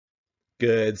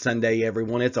Good Sunday,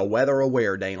 everyone. It's a weather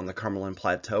aware day on the Cumberland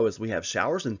Plateau as we have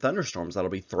showers and thunderstorms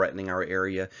that'll be threatening our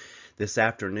area this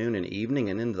afternoon and evening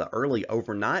and into the early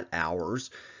overnight hours.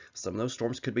 Some of those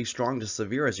storms could be strong to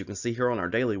severe, as you can see here on our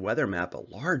daily weather map. A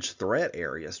large threat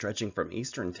area stretching from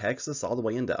eastern Texas all the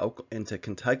way into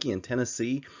Kentucky and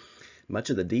Tennessee, much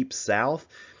of the deep south.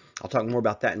 I'll talk more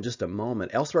about that in just a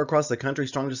moment. Elsewhere across the country,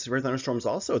 strong to severe thunderstorms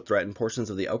also threaten portions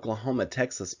of the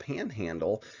Oklahoma-Texas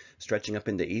panhandle, stretching up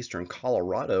into eastern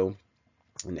Colorado.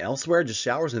 And elsewhere, just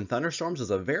showers and thunderstorms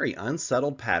as a very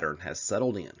unsettled pattern has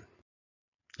settled in.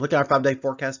 Look at our 5-day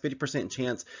forecast, 50%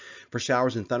 chance for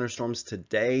showers and thunderstorms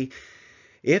today.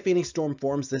 If any storm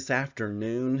forms this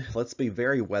afternoon, let's be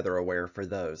very weather aware for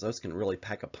those. Those can really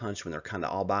pack a punch when they're kind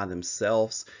of all by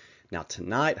themselves. Now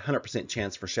tonight, 100%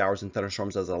 chance for showers and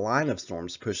thunderstorms as a line of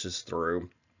storms pushes through.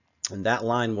 And that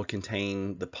line will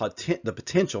contain the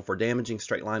potential for damaging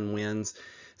straight line winds,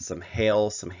 some hail,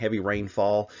 some heavy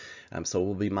rainfall. So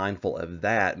we'll be mindful of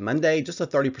that. Monday, just a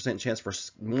 30% chance for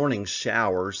morning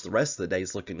showers. The rest of the day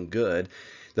is looking good.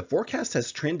 The forecast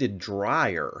has trended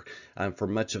drier for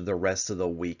much of the rest of the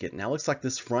week. It now looks like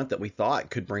this front that we thought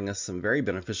could bring us some very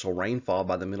beneficial rainfall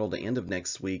by the middle to end of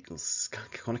next week is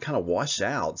going to kind of wash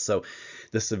out. So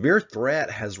the severe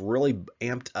threat has really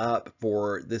amped up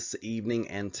for this evening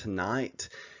and tonight,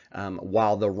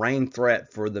 while the rain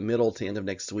threat for the middle to end of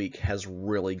next week has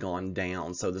really gone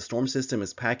down. So the storm system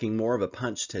is packing more of a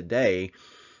punch today,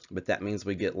 but that means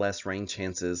we get less rain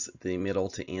chances the middle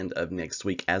to end of next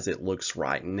week as it looks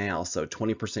right now. So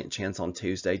 20% chance on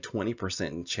Tuesday,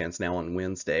 20% chance now on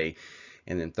Wednesday,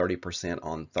 and then 30%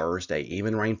 on Thursday.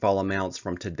 Even rainfall amounts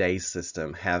from today's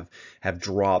system have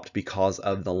dropped because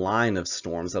of the line of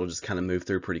storms that'll just kind of move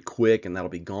through pretty quick and that'll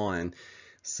be gone.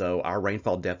 So our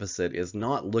rainfall deficit is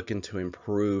not looking to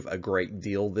improve a great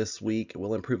deal this week. It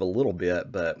will improve a little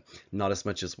bit, but not as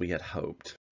much as we had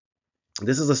hoped.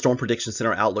 This is a Storm Prediction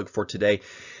Center outlook for today.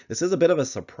 This is a bit of a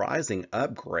surprising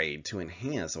upgrade to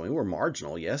enhance. I mean, we were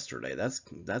marginal yesterday. That's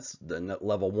the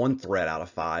level 1 threat out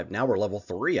of 5. Now we're level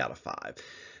 3 out of 5.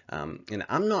 And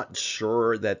I'm not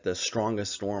sure that the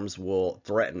strongest storms will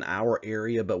threaten our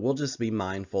area, but we'll just be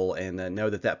mindful and know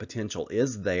that that potential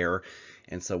is there.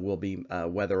 And so we'll be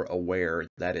weather aware,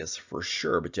 that is for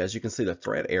sure. But as you can see, the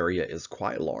threat area is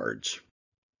quite large.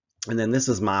 And then this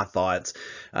is my thoughts.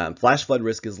 Flash flood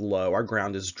risk is low. Our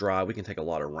ground is dry. We can take a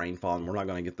lot of rainfall, and we're not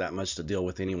going to get that much to deal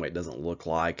with anyway. It doesn't look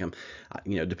like.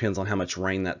 Depends on how much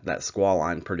rain that squall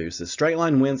line produces. Straight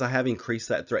line winds, I have increased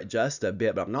that threat just a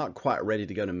bit, but I'm not quite ready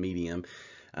to go to medium.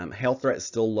 Hail threat is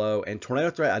still low, and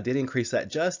tornado threat, I did increase that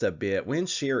just a bit. Wind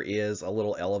shear is a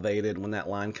little elevated when that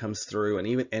line comes through,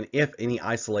 and if any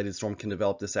isolated storm can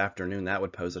develop this afternoon, that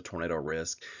would pose a tornado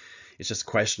risk. It's just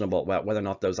questionable about whether or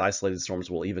not those isolated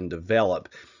storms will even develop,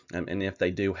 and if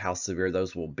they do, how severe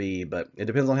those will be. But it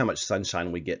depends on how much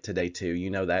sunshine we get today too.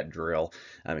 You know that drill.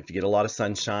 If you get a lot of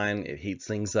sunshine, it heats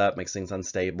things up, makes things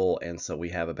unstable, and so we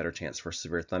have a better chance for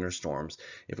severe thunderstorms.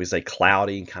 If we say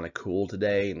cloudy and kind of cool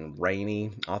today and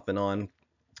rainy off and on,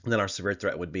 then our severe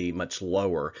threat would be much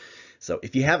lower. So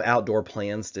if you have outdoor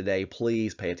plans today,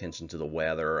 please pay attention to the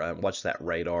weather. Watch that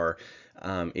radar.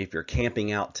 If you're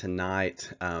camping out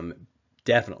tonight,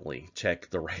 definitely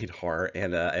check the radar,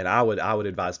 and I would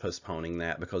advise postponing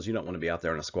that because you don't want to be out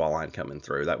there on a squall line coming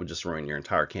through. That would just ruin your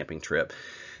entire camping trip.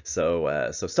 So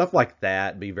stuff like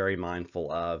that, be very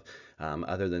mindful of.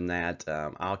 Other than that,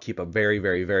 I'll keep a very,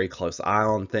 very, very close eye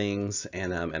on things,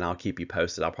 and I'll keep you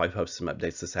posted. I'll probably post some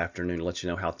updates this afternoon to let you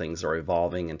know how things are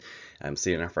evolving and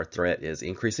seeing if our threat is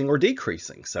increasing or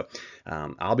decreasing. So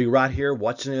I'll be right here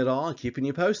watching it all and keeping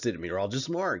you posted at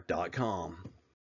meteorologistmark.com.